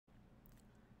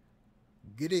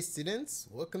Good day, students.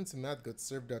 Welcome to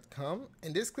Mathgotserved.com.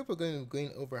 In this clip, we're going to be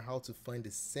going over how to find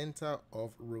the center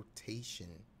of rotation.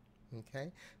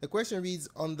 Okay. The question reads,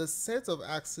 on the set of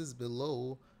axes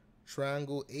below,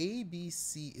 triangle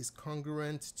ABC is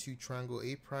congruent to triangle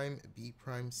A prime, B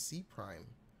prime, C prime.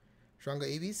 Triangle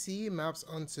ABC maps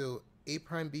onto A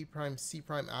prime, B prime, C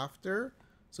prime after.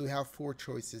 So we have four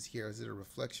choices here. Is it a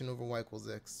reflection over y equals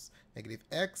x negative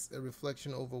x, a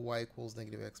reflection over y equals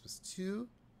negative x plus 2,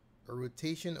 a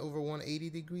rotation over 180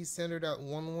 degrees centered at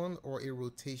 1, 1, or a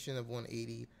rotation of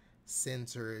 180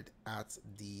 centered at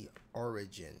the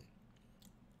origin.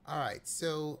 All right,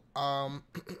 so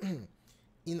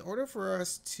in order for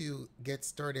us to get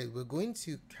started, we're going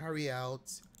to carry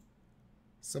out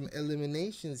some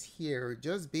eliminations here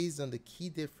just based on the key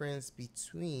difference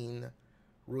between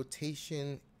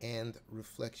rotation and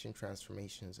reflection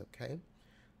transformations, okay?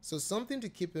 So something to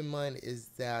keep in mind is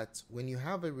that when you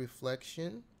have a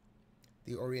reflection,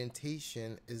 the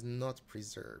orientation is not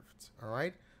preserved, all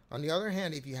right? On the other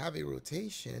hand, if you have a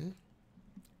rotation,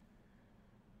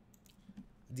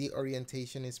 the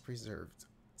orientation is preserved.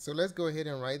 So let's go ahead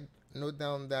and note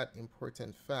down that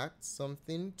important fact.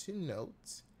 Something to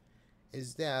note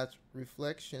is that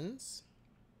reflections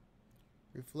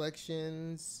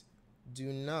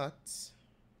do not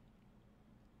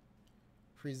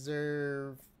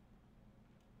preserve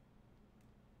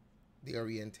the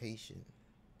orientation.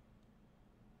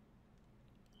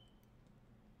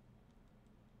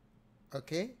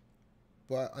 Okay,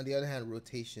 but on the other hand,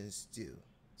 rotations do.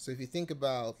 So if you think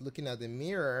about looking at the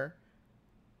mirror,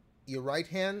 your right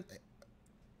hand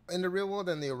in the real world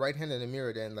and your right hand in the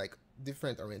mirror, then like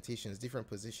different orientations, different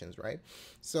positions, right?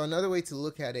 So another way to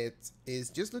look at it is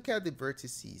just look at the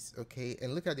vertices, okay,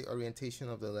 and look at the orientation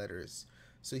of the letters.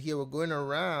 So here we're going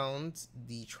around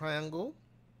the triangle,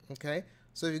 okay?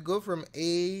 So if you go from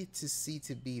A to C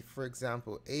to B, for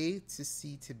example, A to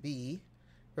C to B,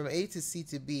 from A to C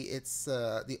to B, it's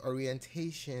the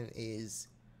orientation is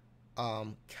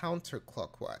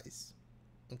counterclockwise.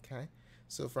 Okay,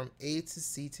 so from A to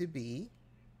C to B,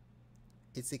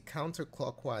 it's a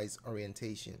counterclockwise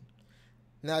orientation.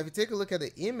 Now, if you take a look at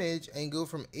the image and go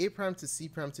from A prime to C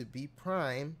prime to B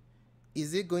prime,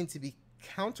 is it going to be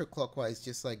counterclockwise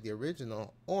just like the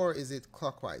original, or is it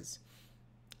clockwise?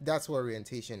 That's what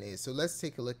orientation is. So let's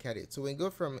take a look at it. So when we go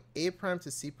from A prime to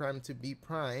C prime to B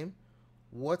prime,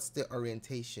 what's the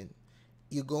orientation?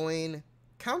 You're going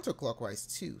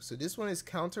counterclockwise too. So this one is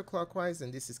counterclockwise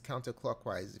and this is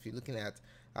counterclockwise if you're looking at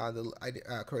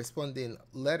the corresponding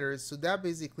letters. So that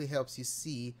basically helps you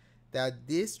see that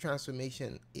this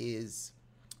transformation is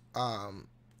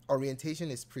orientation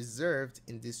is preserved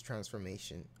in this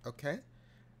transformation. Okay,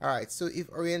 all right, so if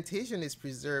orientation is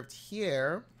preserved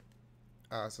here,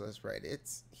 so let's write it,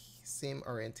 same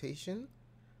orientation.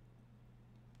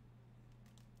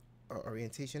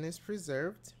 Orientation is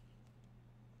preserved.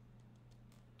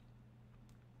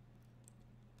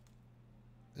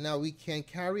 Now we can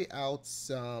carry out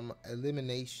some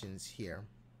eliminations here.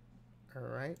 All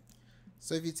right.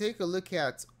 So if you take a look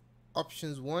at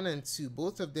options 1 and 2,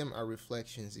 both of them are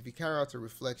reflections. If you carry out a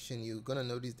reflection, you're going to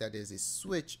notice that there's a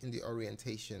switch in the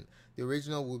orientation. The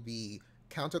original will be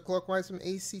counterclockwise from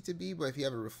AC to B, but if you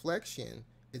have a reflection,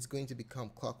 it's going to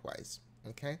become clockwise.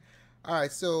 Okay. All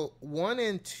right, so 1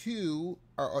 and 2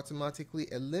 are automatically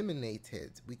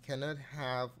eliminated. We cannot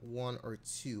have 1 or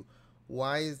 2.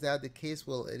 Why is that the case?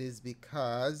 Well, it is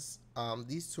because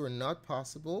these two are not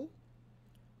possible.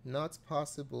 Not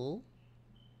possible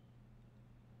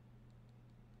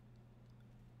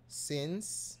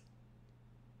since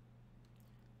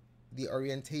the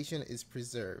orientation is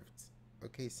preserved.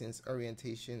 Okay, since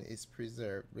orientation is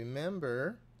preserved.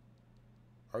 Remember,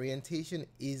 orientation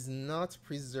is not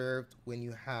preserved when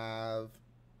you have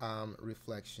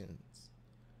reflections.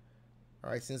 All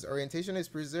right, since orientation is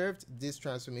preserved, this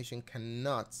transformation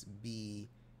cannot be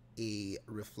a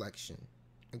reflection.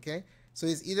 Okay, so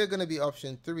it's either going to be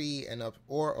option 3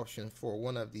 or option 4,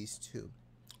 one of these two.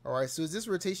 All right, so is this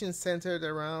rotation centered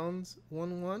around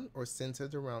 1, 1 or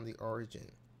centered around the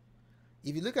origin?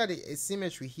 If you look at the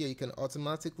asymmetry here, you can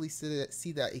automatically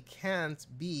see that it can't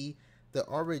be the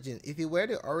origin. If it were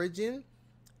the origin,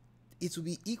 it would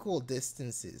be equal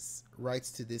distances right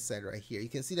to this side right here. You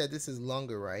can see that this is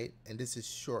longer, right, and this is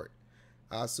short.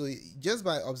 So just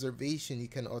by observation, you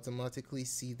can automatically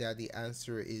see that the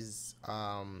answer is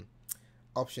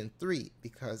option 3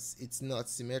 because it's not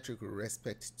symmetrical with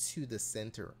respect to the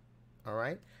center. All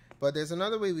right, but there's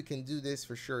another way we can do this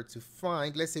for sure to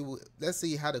find. Let's say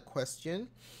you had a question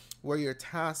where your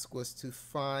task was to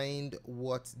find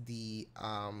what the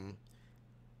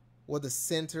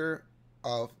center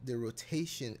of the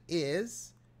rotation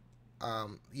is,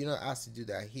 you're not asked to do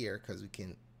that here because we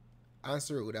can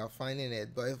answer it without finding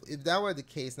it. But if that were the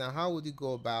case, now how would you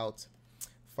go about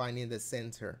finding the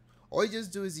center? All you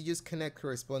just do is you just connect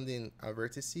corresponding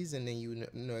vertices, and then you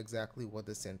know exactly what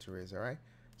the center is. All right.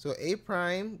 So A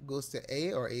prime goes to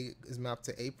A, or A is mapped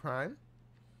to A prime.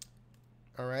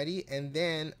 Alrighty, and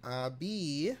then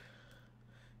B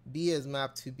is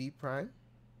mapped to B prime,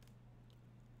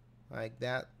 like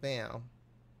that. Bam.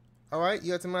 All right,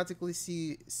 you automatically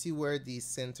see where the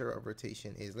center of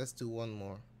rotation is. Let's do one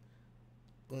more.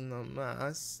 Una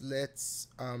más. Let's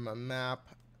map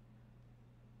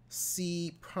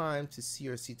C prime to C,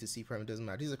 or C to C prime. It doesn't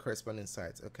matter. These are corresponding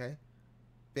sides. Okay.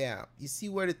 Bam. You see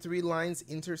where the three lines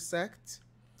intersect?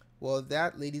 Well,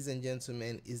 that, ladies and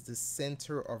gentlemen, is the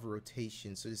center of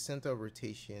rotation. So the center of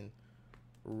rotation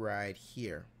right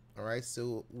here. All right.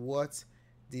 So what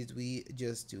did we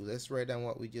just do? Let's write down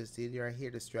what we just did right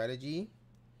here. The strategy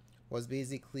was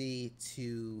basically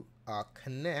to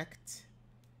connect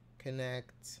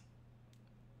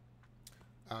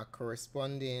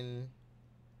corresponding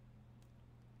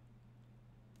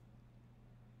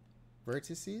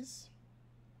vertices,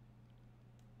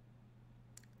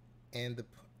 and the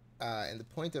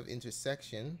point of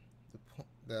intersection,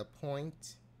 the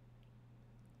point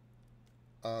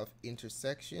of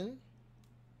intersection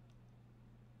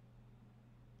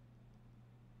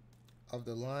of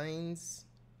the lines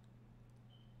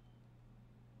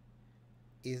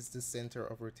is the center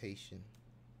of rotation.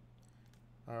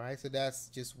 All right, so that's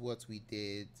just what we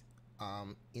did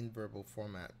in verbal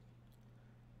format.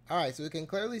 All right, so we can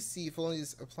clearly see, if only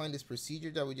just applying this procedure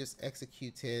that we just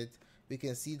executed, we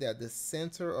can see that the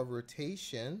center of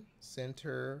rotation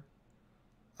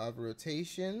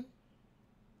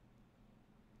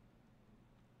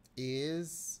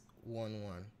is 1,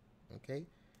 1. Okay,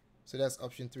 so that's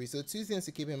option 3. So two things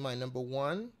to keep in mind. Number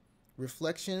 1,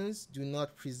 reflections do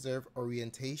not preserve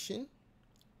orientation,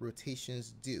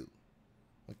 rotations do.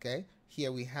 Okay,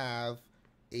 here we have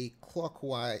a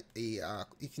clockwise,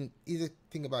 you can either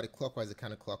think about it clockwise or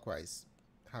counterclockwise,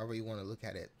 however you want to look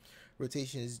at it.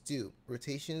 Rotations do.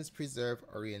 Rotations preserve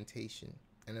orientation.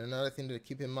 And another thing to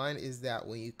keep in mind is that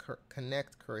when you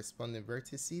connect corresponding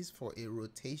vertices for a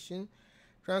rotation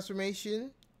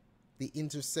transformation, the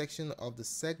intersection of the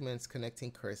segments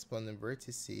connecting corresponding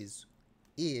vertices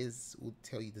will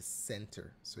tell you the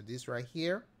center. So this right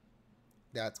here,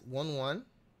 that's 1, 1,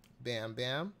 bam,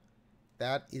 bam.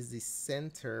 That is the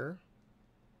center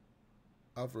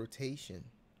of rotation.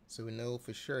 So we know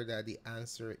for sure that the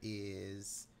answer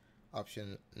is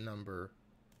option number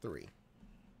 3.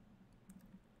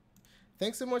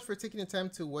 Thanks so much for taking the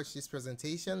time to watch this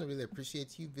presentation. I really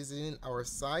appreciate you visiting our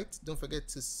site. Don't forget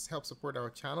to help support our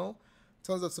channel.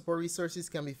 Tons of support resources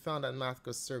can be found at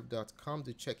Mathgotserved.com.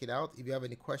 to check it out. If you have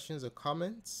any questions or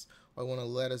comments, or want to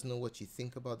let us know what you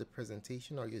think about the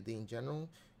presentation or your day in general,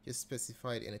 just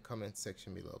specify it in the comment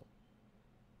section below.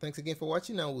 Thanks again for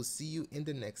watching, and we'll see you in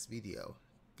the next video.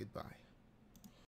 Goodbye.